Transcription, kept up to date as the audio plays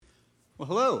Well,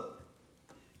 hello.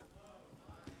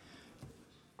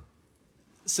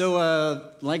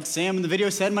 So, like Sam in the video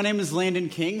said, my name is Landon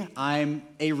King. I'm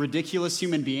a ridiculous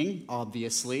human being,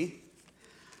 obviously.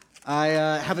 I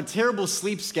have a terrible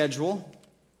sleep schedule,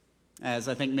 as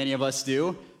I think many of us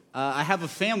do. I have a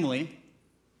family.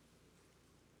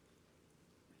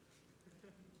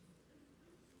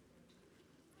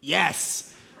 Yes!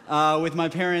 With my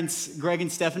parents, Greg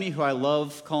and Stephanie, who I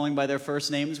love calling by their first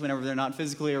names whenever they're not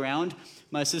physically around.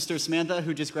 My sister Samantha,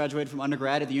 who just graduated from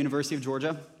undergrad at the University of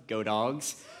Georgia. Go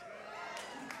Dogs.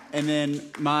 And then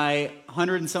my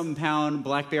 100-and-something-pound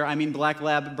black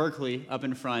lab Berkeley up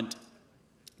in front.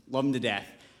 Love him to death.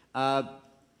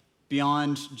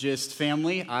 Beyond just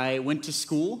family, I went to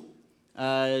school.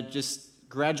 Just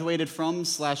graduated from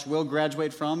 / will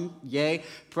graduate from, yay,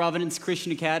 Providence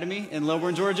Christian Academy in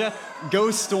Lilburn, Georgia.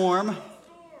 Go Storm.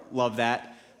 Love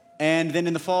that. And then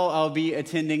in the fall, I'll be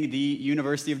attending the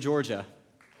University of Georgia.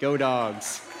 Go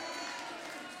Dogs.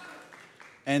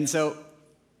 And so,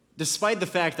 despite the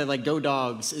fact that Go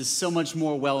Dogs is so much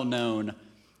more well-known,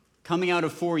 coming out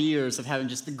of 4 years of having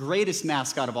just the greatest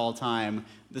mascot of all time,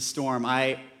 the Storm,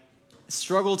 I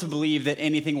struggle to believe that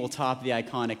anything will top the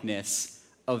iconicness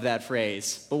of that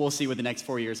phrase, but we'll see what the next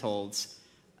 4 years holds.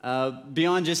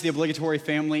 Beyond just the obligatory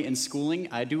family and schooling,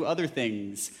 I do other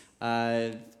things.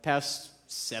 Past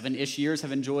 7-ish years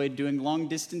have enjoyed doing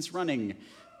long-distance running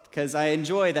because I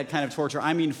enjoy that kind of torture.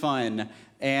 I mean fun.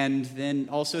 And then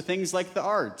also things like the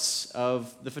arts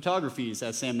of the photographies,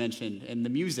 as Sam mentioned, and the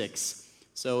musics.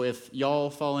 So if y'all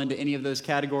fall into any of those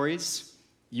categories,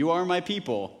 you are my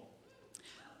people.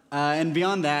 And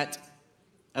beyond that,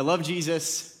 I love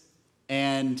Jesus.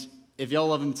 And if y'all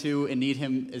love him too and need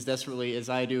him as desperately as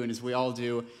I do and as we all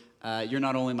do, you're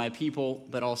not only my people,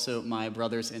 but also my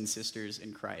brothers and sisters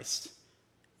in Christ.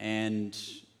 And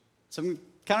so I'm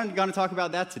kind of going to talk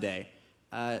about that today.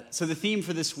 So the theme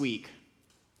for this week,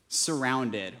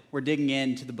 surrounded. We're digging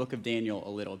into the book of Daniel a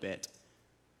little bit.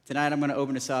 Tonight I'm going to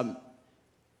open us up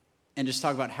and just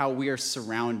talk about how we are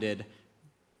surrounded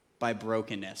by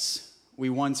brokenness. We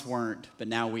once weren't, but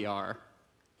now we are.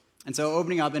 And so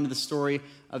opening up into the story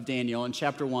of Daniel, in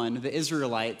chapter 1, the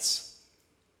Israelites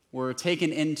were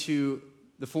taken into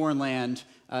the foreign land,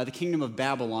 the kingdom of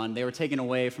Babylon. They were taken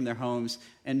away from their homes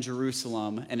in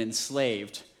Jerusalem and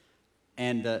enslaved.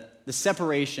 And the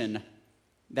separation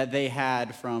that they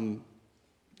had from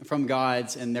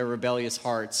God's and their rebellious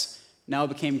hearts now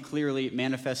became clearly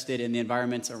manifested in the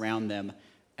environments around them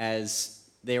as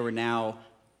they were now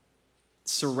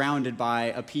surrounded by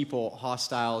a people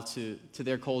hostile to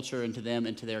their culture and to them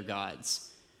and to their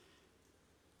gods.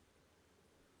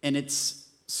 And it's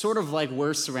sort of like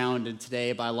we're surrounded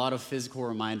today by a lot of physical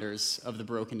reminders of the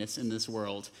brokenness in this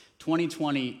world.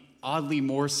 2020, oddly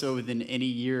more so than any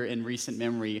year in recent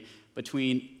memory,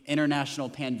 between international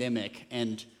pandemic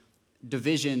and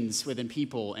divisions within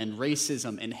people and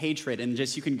racism and hatred, and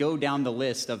just you can go down the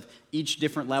list of each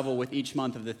different level with each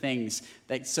month of the things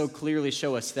that so clearly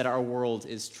show us that our world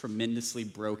is tremendously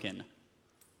broken.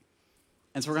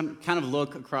 And so we're going to kind of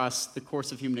look across the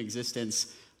course of human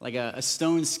existence like a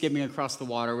stone skimming across the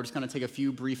water. We're just going to take a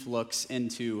few brief looks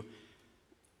into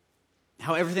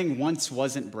how everything once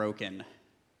wasn't broken,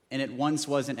 and it once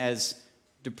wasn't as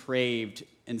depraved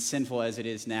and sinful as it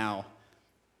is now.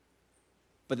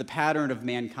 But the pattern of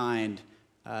mankind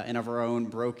and of our own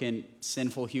broken,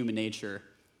 sinful human nature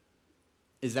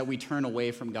is that we turn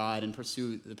away from God and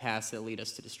pursue the paths that lead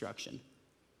us to destruction.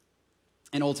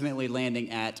 And ultimately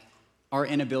landing at our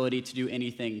inability to do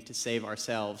anything to save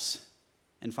ourselves,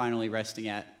 and finally resting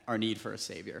at our need for a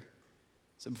Savior.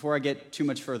 So before I get too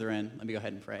much further in, let me go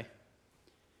ahead and pray.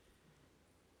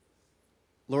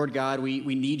 Lord God, we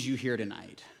need you here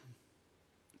tonight.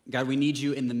 God, we need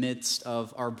you in the midst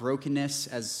of our brokenness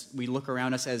as we look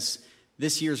around us, as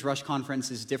this year's Rush Conference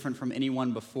is different from any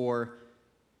one before.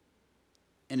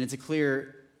 And it's a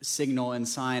clear signal and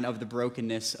sign of the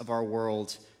brokenness of our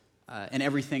world and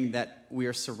everything that we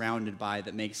are surrounded by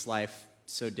that makes life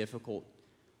so difficult.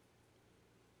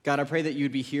 God, I pray that you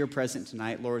would be here present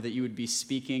tonight, Lord, that you would be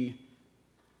speaking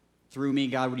through me.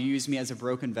 God, would you use me as a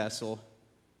broken vessel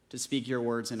to speak your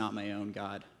words and not my own,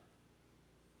 God.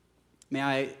 May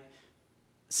I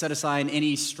set aside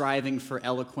any striving for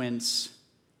eloquence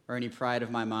or any pride of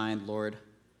my mind, Lord,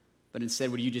 but instead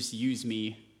would you just use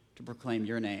me to proclaim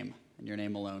your name and your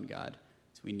name alone, God,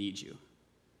 so we need you.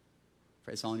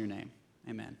 Praise all in your name.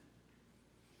 Amen.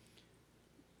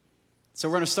 So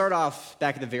we're going to start off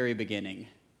back at the very beginning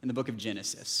in the book of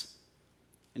Genesis.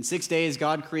 In 6 days,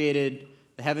 God created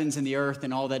the heavens and the earth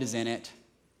and all that is in it,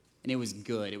 and it was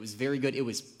good. It was very good. It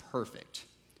was perfect.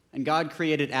 And God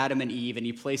created Adam and Eve, and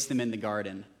he placed them in the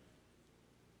garden.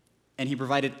 And he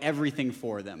provided everything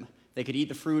for them. They could eat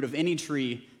the fruit of any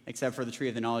tree except for the tree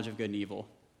of the knowledge of good and evil.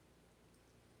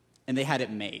 And they had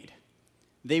it made.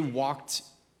 They walked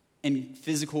in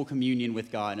physical communion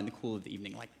with God in the cool of the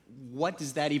evening. Like, what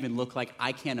does that even look like?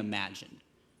 I can't imagine.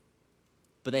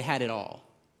 But they had it all.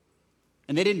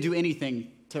 And they didn't do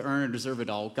anything to earn or deserve it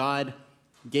all. God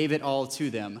gave it all to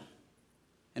them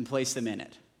and placed them in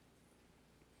it.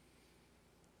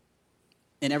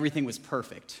 And everything was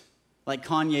perfect. Like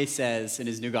Kanye says in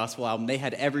his new gospel album, they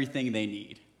had everything they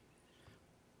need.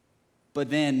 But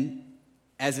then,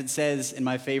 as it says in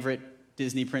my favorite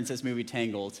Disney princess movie,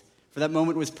 Tangled, for that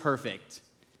moment was perfect,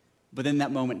 but then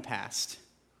that moment passed.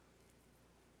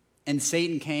 And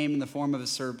Satan came in the form of a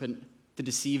serpent to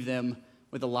deceive them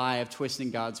with a lie of twisting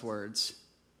God's words,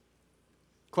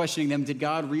 questioning them, did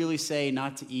God really say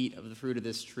not to eat of the fruit of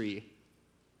this tree?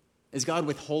 Is God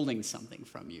withholding something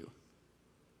from you?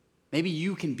 Maybe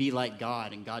you can be like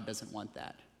God, and God doesn't want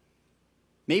that.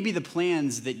 Maybe the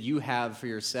plans that you have for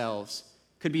yourselves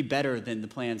could be better than the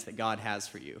plans that God has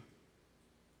for you.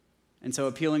 And so,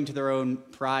 appealing to their own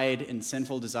pride and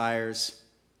sinful desires,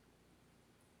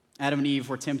 Adam and Eve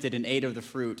were tempted and ate of the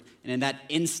fruit, and in that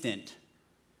instant,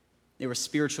 they were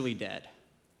spiritually dead.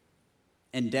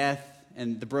 And death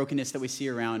and the brokenness that we see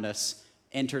around us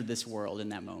entered this world in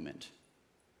that moment.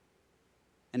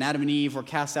 And Adam and Eve were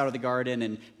cast out of the garden,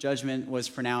 and judgment was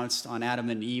pronounced on Adam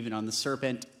and Eve and on the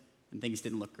serpent, and things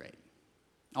didn't look great.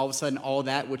 All of a sudden, all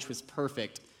that which was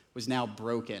perfect was now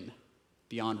broken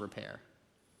beyond repair.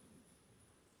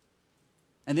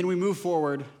 And then we move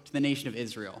forward to the nation of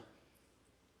Israel.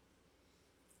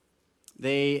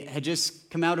 They had just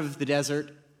come out of the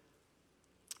desert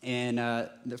and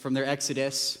from their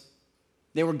exodus.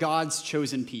 They were God's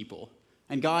chosen people,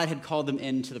 and God had called them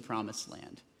into the promised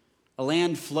land. A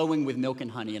land flowing with milk and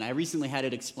honey, and I recently had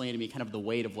it explained to me kind of the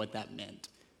weight of what that meant.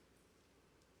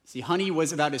 See, honey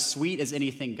was about as sweet as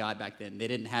anything got back then. They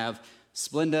didn't have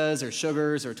Splendas or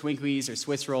sugars or Twinkies or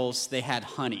Swiss rolls. They had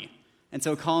honey. And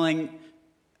so calling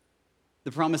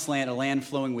the promised land a land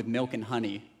flowing with milk and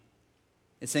honey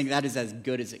is saying that is as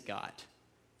good as it got.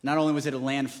 Not only was it a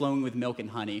land flowing with milk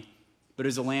and honey, but it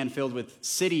was a land filled with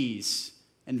cities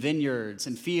and vineyards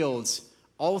and fields,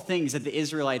 all things that the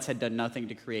Israelites had done nothing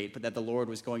to create, but that the Lord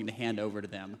was going to hand over to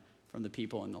them from the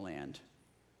people in the land.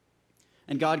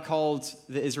 And God called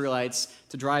the Israelites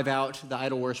to drive out the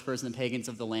idol worshipers and the pagans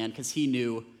of the land because he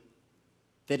knew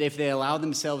that if they allowed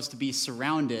themselves to be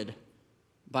surrounded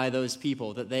by those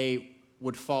people, that they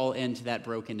would fall into that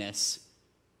brokenness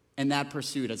and that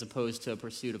pursuit as opposed to a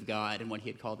pursuit of God and what he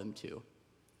had called them to.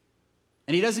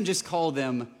 And he doesn't just call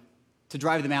them to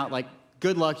drive them out like,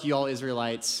 good luck, you all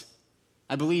Israelites.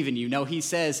 I believe in you. No, he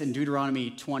says in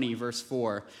Deuteronomy 20, verse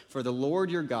 4, for the Lord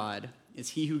your God is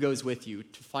he who goes with you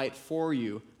to fight for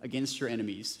you against your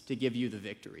enemies, to give you the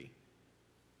victory.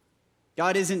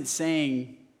 God isn't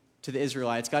saying to the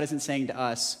Israelites, God isn't saying to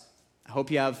us, I hope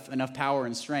you have enough power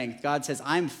and strength. God says,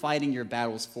 I'm fighting your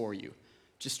battles for you.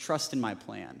 Just trust in my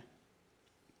plan.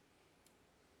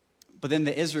 But then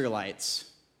the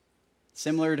Israelites,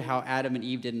 similar to how Adam and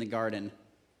Eve did in the garden,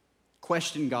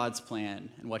 questioned God's plan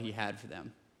and what he had for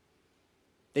them.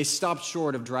 They stopped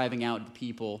short of driving out the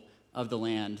people of the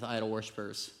land, the idol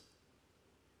worshipers.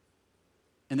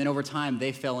 And then over time,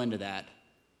 they fell into that.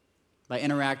 By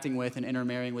interacting with and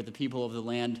intermarrying with the people of the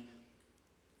land,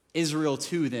 Israel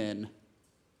too then,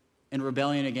 in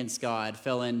rebellion against God,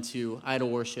 fell into idol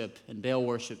worship and Baal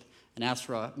worship and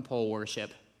Asherah and pole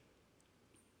worship.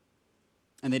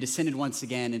 And they descended once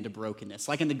again into brokenness.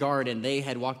 Like in the garden, they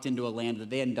had walked into a land that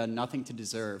they had done nothing to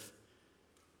deserve.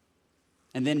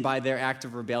 And then by their act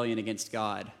of rebellion against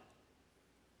God,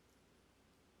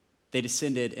 they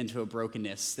descended into a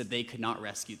brokenness that they could not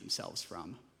rescue themselves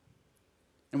from.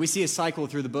 And we see a cycle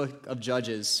through the book of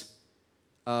Judges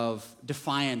of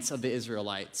defiance of the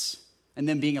Israelites and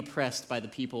them being oppressed by the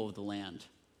people of the land.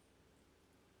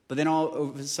 But then all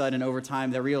of a sudden, over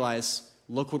time, they realize,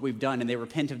 look what we've done, and they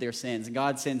repent of their sins. And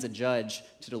God sends a judge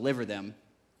to deliver them.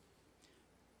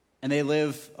 And they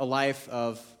live a life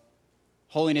of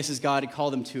holiness as God had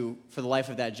called them to for the life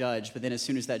of that judge. But then as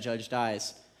soon as that judge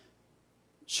dies,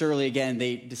 surely again,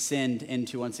 they descend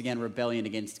into, once again, rebellion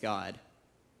against God.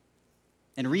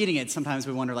 And reading it, sometimes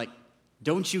we wonder, like,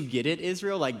 don't you get it,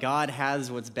 Israel? Like, God has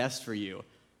what's best for you.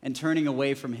 And turning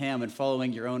away from him and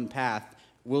following your own path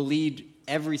will lead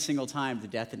every single time to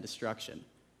death and destruction.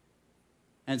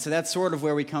 And so that's sort of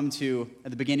where we come to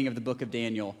at the beginning of the book of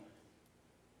Daniel.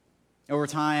 Over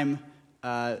time,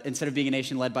 instead of being a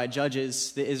nation led by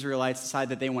judges, the Israelites decide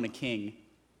that they want a king.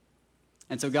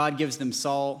 And so God gives them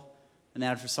Saul, and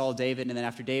then after Saul, David, and then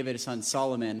after David, his son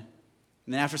Solomon.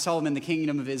 And then after Solomon, the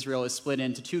kingdom of Israel is split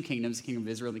into two kingdoms, the kingdom of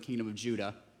Israel and the kingdom of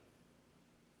Judah.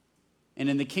 And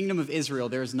in the kingdom of Israel,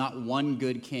 there is not one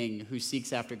good king who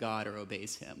seeks after God or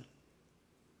obeys him.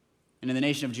 And in the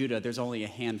nation of Judah, there's only a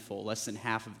handful, less than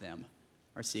half of them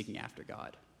are seeking after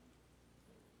God.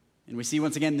 And we see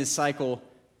once again this cycle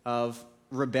of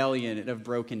rebellion and of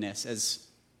brokenness as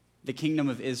the kingdom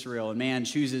of Israel and man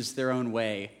chooses their own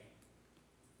way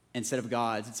instead of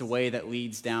God's. It's a way that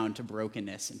leads down to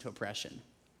brokenness and to oppression.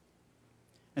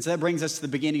 And so that brings us to the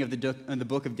beginning of the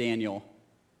book of Daniel,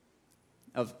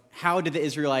 of how did the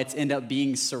Israelites end up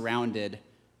being surrounded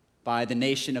by the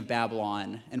nation of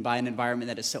Babylon and by an environment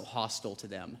that is so hostile to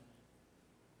them.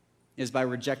 It is by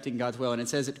rejecting God's will. And it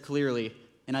says it clearly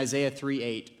in Isaiah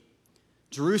 3:8.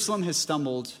 Jerusalem has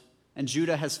stumbled and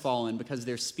Judah has fallen because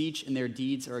their speech and their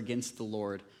deeds are against the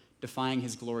Lord, defying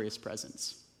his glorious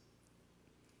presence.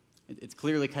 It's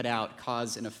clearly cut out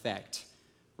cause and effect,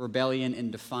 rebellion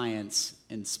and defiance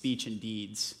in speech and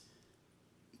deeds,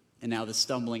 and now the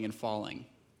stumbling and falling.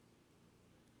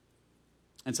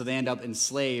 And so they end up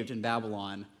enslaved in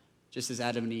Babylon, just as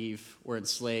Adam and Eve were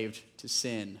enslaved to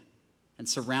sin and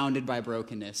surrounded by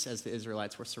brokenness as the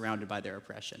Israelites were surrounded by their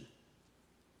oppression.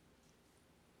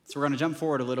 So we're going to jump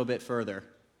forward a little bit further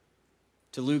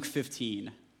to Luke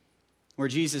 15, where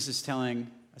Jesus is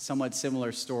telling a somewhat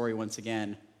similar story once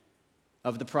again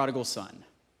of the prodigal son.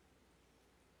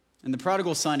 And the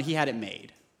prodigal son, he had it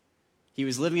made. He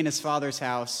was living in his father's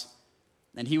house,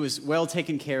 and he was well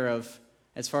taken care of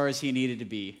as far as he needed to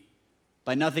be,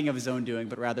 by nothing of his own doing,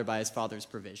 but rather by his father's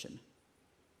provision.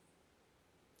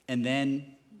 And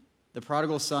then the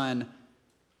prodigal son,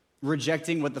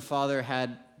 rejecting what the father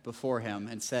had before him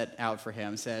and set out for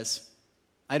him, says,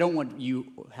 I don't want what you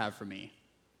have for me.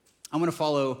 I'm going to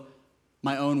follow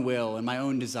my own will and my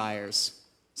own desires.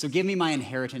 So give me my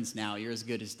inheritance now. You're as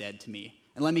good as dead to me.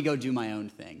 And let me go do my own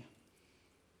thing.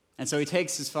 And so he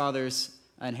takes his father's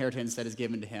inheritance that is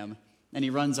given to him, and he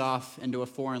runs off into a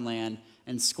foreign land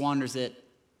and squanders it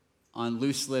on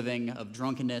loose living of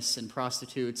drunkenness and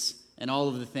prostitutes and all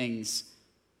of the things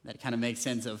that kind of make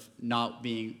sense of not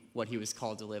being what he was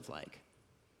called to live like.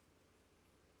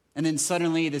 And then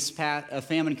suddenly a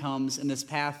famine comes, and this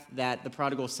path that the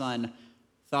prodigal son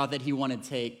thought that he wanted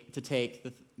to take,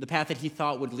 the path that he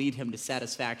thought would lead him to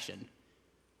satisfaction,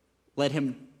 led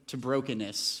him to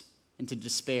brokenness and to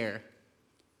despair.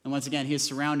 And once again, he is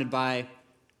surrounded by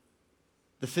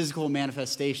the physical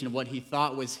manifestation of what he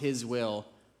thought was his will,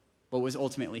 but was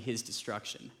ultimately his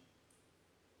destruction.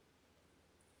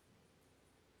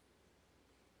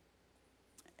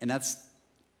 And that's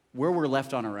where we're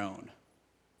left on our own.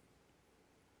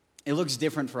 It looks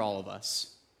different for all of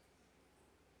us.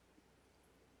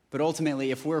 But ultimately,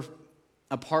 if we're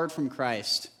apart from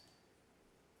Christ,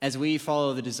 as we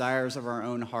follow the desires of our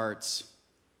own hearts,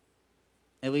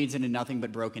 it leads into nothing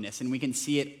but brokenness, and we can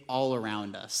see it all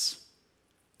around us.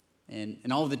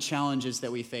 And all of the challenges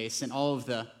that we face, and all of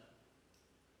the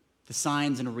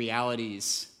signs and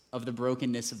realities of the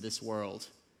brokenness of this world,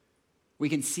 we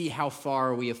can see how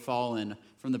far we have fallen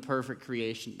from the perfect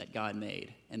creation that God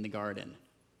made in the garden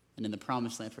and in the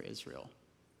promised land for Israel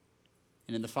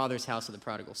and in the Father's house of the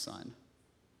prodigal son.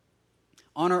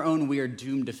 On our own, we are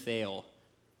doomed to fail,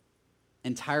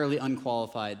 entirely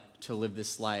unqualified to live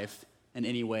this life in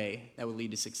any way that would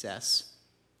lead to success.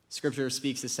 Scripture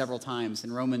speaks this several times.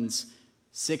 In Romans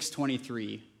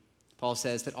 6:23, Paul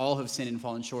says that all have sinned and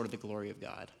fallen short of the glory of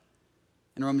God.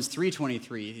 In Romans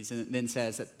 3:23, he then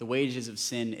says that the wages of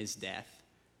sin is death.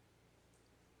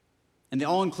 And the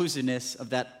all-inclusiveness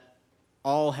of that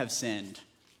all have sinned.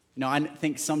 You know, I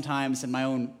think sometimes in my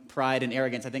own pride and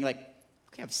arrogance, I think like,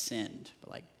 okay, I've sinned, but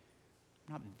like,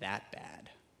 I'm not that bad.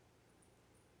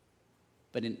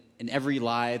 But in every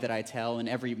lie that I tell, in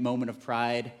every moment of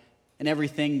pride, and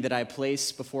everything that I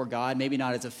place before God, maybe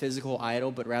not as a physical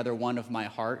idol, but rather one of my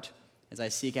heart, as I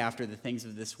seek after the things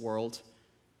of this world,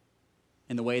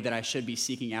 in the way that I should be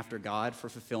seeking after God for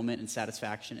fulfillment and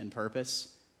satisfaction and purpose,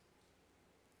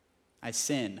 I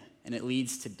sin, and it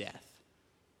leads to death.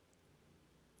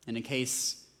 And in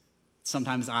case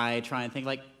sometimes I try and think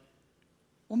like,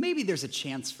 well, maybe there's a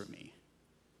chance for me.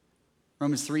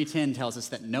 Romans 3:10 tells us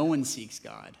that no one seeks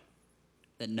God,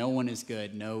 that no one is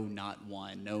good, no, not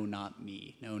one, no, not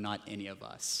me, no, not any of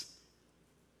us.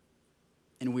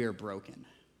 And we are broken.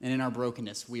 And in our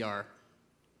brokenness, we are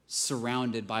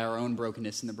surrounded by our own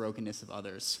brokenness and the brokenness of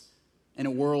others. In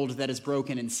a world that is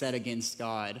broken and set against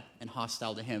God and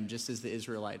hostile to him, just as the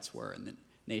Israelites were in the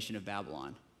nation of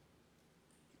Babylon.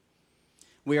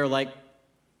 We are like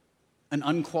an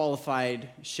unqualified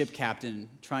ship captain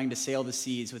trying to sail the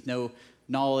seas with no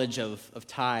knowledge of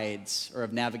tides or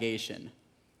of navigation.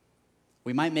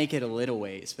 We might make it a little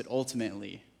ways, but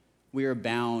ultimately, we are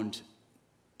bound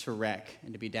to wreck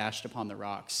and to be dashed upon the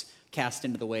rocks, cast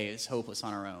into the waves, hopeless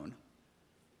on our own.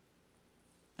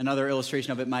 Another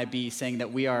illustration of it might be saying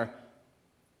that we are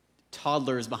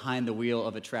toddlers behind the wheel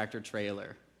of a tractor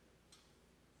trailer.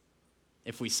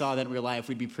 If we saw that in real life,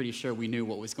 we'd be pretty sure we knew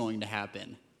what was going to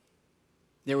happen.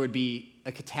 There would be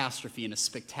a catastrophe, and a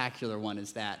spectacular one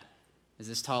as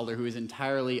this toddler who is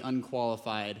entirely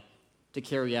unqualified to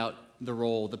carry out the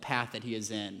role, the path that he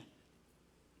is in,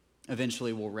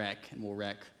 eventually will wreck, and will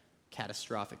wreck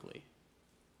catastrophically.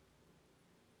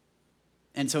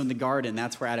 And so in the garden,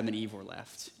 that's where Adam and Eve were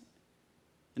left.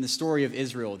 In the story of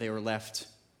Israel, they were left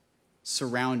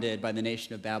surrounded by the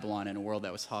nation of Babylon in a world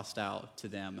that was hostile to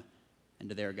them and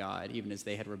to their God, even as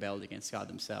they had rebelled against God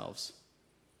themselves.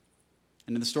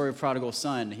 And in the story of prodigal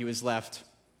son, he was left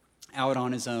out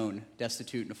on his own,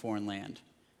 destitute in a foreign land.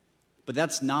 But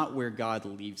that's not where God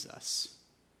leaves us.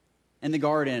 In the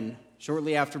garden,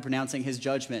 shortly after pronouncing his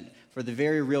judgment for the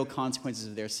very real consequences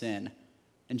of their sin,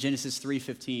 in Genesis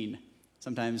 3:15,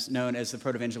 sometimes known as the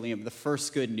Protevangelium, the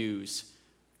first good news,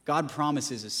 God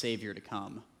promises a Savior to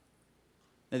come.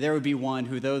 That there would be one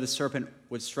who, though the serpent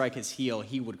would strike his heel,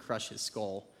 he would crush his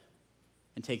skull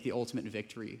and take the ultimate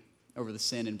victory over the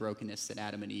sin and brokenness that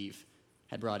Adam and Eve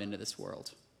had brought into this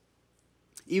world.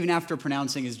 Even after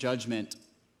pronouncing his judgment,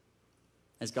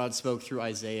 as God spoke through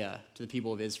Isaiah to the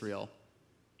people of Israel,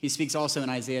 he speaks also in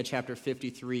Isaiah chapter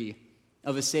 53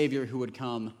 of a Savior who would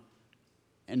come,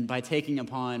 and by taking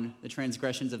upon the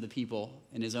transgressions of the people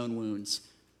in his own wounds,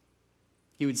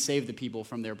 he would save the people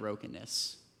from their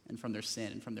brokenness and from their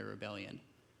sin and from their rebellion.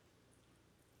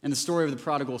 And the story of the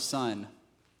prodigal son,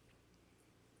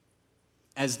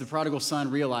 as the prodigal son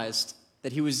realized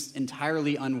that he was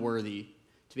entirely unworthy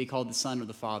to be called the son of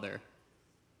the Father,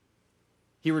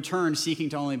 he returned seeking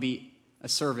to only be a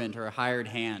servant or a hired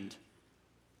hand.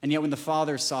 And yet when the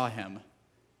Father saw him,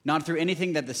 not through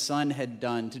anything that the Son had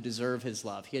done to deserve his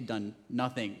love, he had done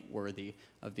nothing worthy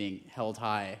of being held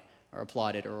high or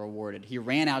applauded or rewarded. He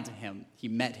ran out to him, he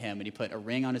met him, and he put a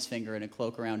ring on his finger and a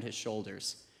cloak around his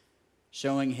shoulders,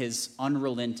 showing his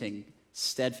unrelenting,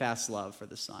 steadfast love for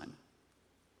the Son.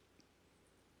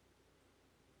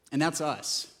 And that's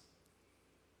us.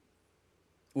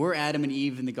 We're Adam and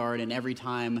Eve in the garden every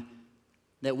time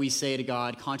that we say to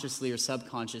God, consciously or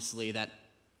subconsciously, that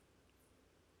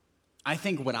I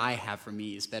think what I have for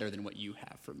me is better than what you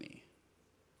have for me.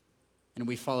 And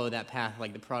we follow that path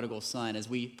like the prodigal son as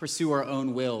we pursue our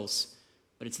own wills,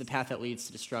 but it's the path that leads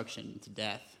to destruction, to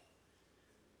death.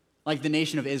 Like the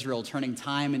nation of Israel, turning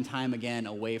time and time again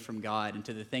away from God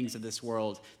into the things of this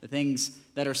world, the things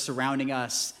that are surrounding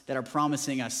us, that are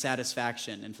promising us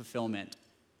satisfaction and fulfillment.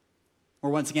 We're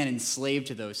once again enslaved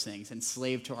to those things,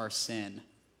 enslaved to our sin,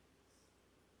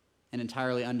 and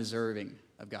entirely undeserving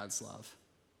of God's love.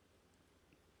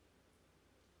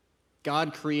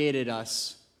 God created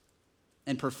us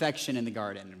in perfection in the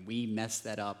garden, and we messed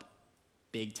that up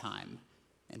big time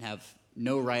and have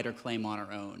no right or claim on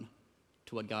our own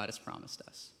to what God has promised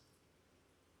us.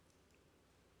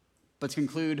 But to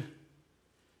conclude,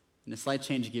 in a slight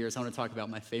change of gears, I want to talk about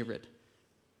my favorite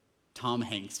Tom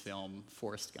Hanks film,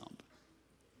 Forrest Gump.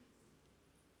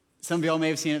 Some of y'all may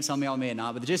have seen it, some of y'all may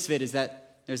not, but the gist of it is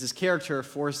that there's this character,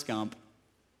 Forrest Gump,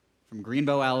 from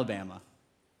Greenbow, Alabama,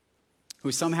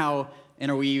 who somehow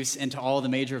interweaves into all the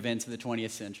major events of the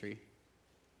 20th century.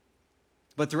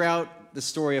 But throughout the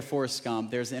story of Forrest Gump,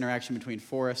 there's an interaction between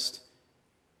Forrest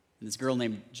and this girl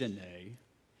named Jenny.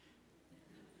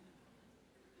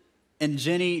 And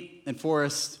Jenny and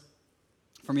Forrest,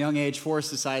 from a young age, Forrest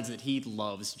decides that he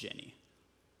loves Jenny.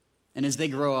 And as they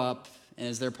grow up, and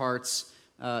as their paths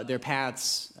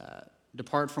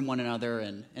depart from one another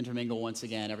and intermingle once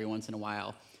again every once in a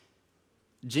while,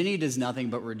 Jenny does nothing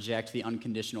but reject the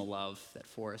unconditional love that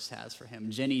Forrest has for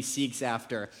him. Jenny seeks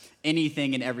after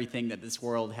anything and everything that this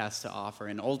world has to offer,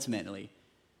 and ultimately,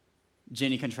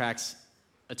 Jenny contracts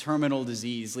a terminal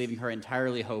disease, leaving her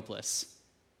entirely hopeless,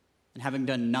 and having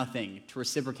done nothing to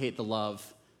reciprocate the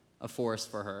love of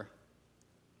Forrest for her.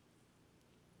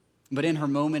 But in her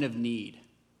moment of need,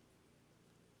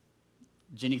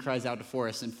 Jenny cries out to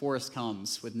Forrest, and Forrest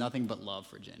comes with nothing but love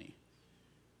for Jenny.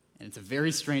 And it's a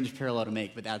very strange parallel to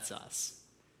make, but that's us.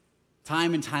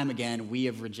 Time and time again, we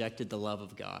have rejected the love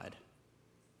of God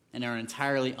and are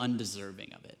entirely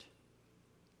undeserving of it.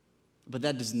 But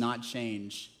that does not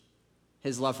change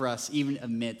his love for us, even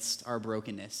amidst our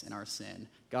brokenness and our sin.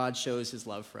 God shows his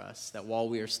love for us, that while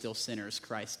we are still sinners,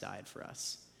 Christ died for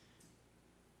us.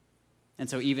 And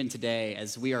so even today,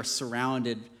 as we are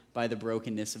surrounded by the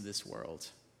brokenness of this world,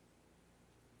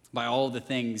 by all the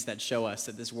things that show us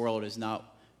that this world is not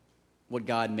what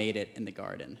God made it in the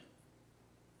garden,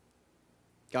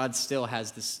 God still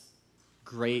has this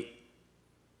great,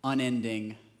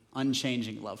 unending,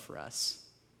 unchanging love for us.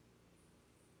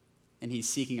 And he's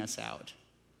seeking us out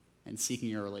and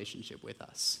seeking a relationship with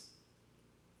us.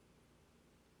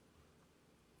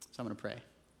 So I'm going to pray.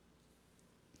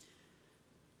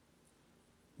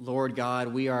 Lord God,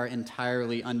 we are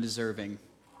entirely undeserving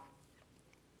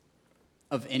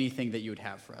of anything that you would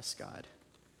have for us, God.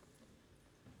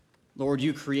 Lord,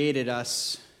 you created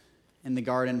us in the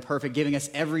garden perfect, giving us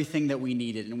everything that we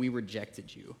needed, and we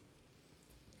rejected you.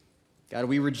 God,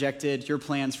 we rejected your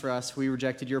plans for us. We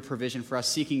rejected your provision for us,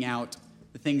 seeking out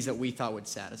the things that we thought would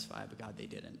satisfy, but God, they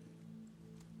didn't.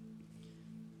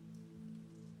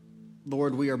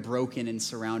 Lord, we are broken and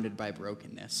surrounded by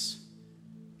brokenness.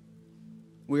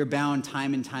 We are bound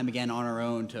time and time again on our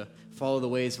own to follow the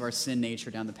ways of our sin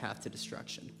nature down the path to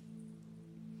destruction.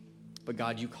 But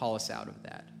God, you call us out of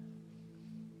that.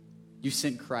 You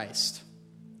sent Christ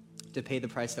to pay the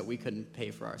price that we couldn't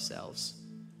pay for ourselves.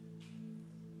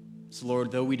 So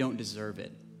Lord, though we don't deserve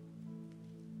it,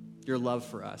 your love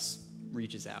for us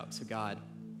reaches out. So God,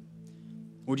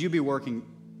 would you be working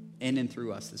in and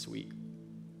through us this week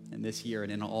and this year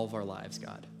and in all of our lives,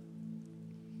 God?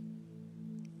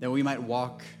 That we might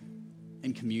walk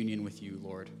in communion with you,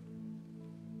 Lord.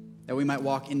 That we might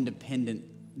walk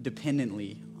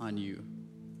dependently on you,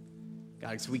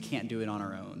 God, because we can't do it on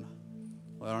our own.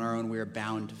 Well, on our own, we are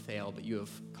bound to fail, but you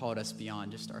have called us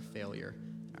beyond just our failure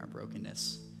and our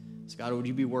brokenness. So God, would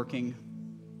you be working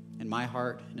in my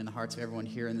heart and in the hearts of everyone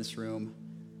here in this room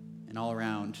and all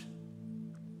around,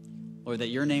 Lord, that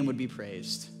your name would be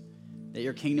praised, that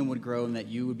your kingdom would grow, and that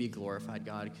you would be glorified,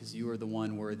 God, because you are the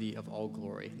one worthy of all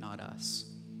glory, not us.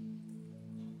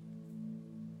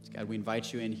 So God, we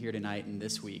invite you in here tonight and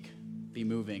this week. Be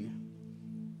moving,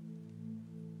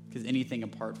 because anything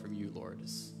apart from you, Lord,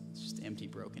 is just empty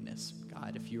brokenness.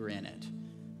 God, if you are in it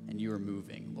and you are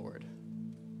moving, Lord,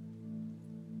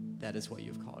 that is what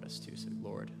you've called us to. So,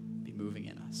 Lord, be moving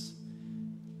in us.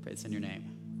 Pray this in your name.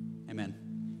 Amen.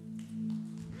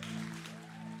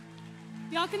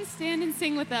 Y'all can stand and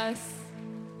sing with us.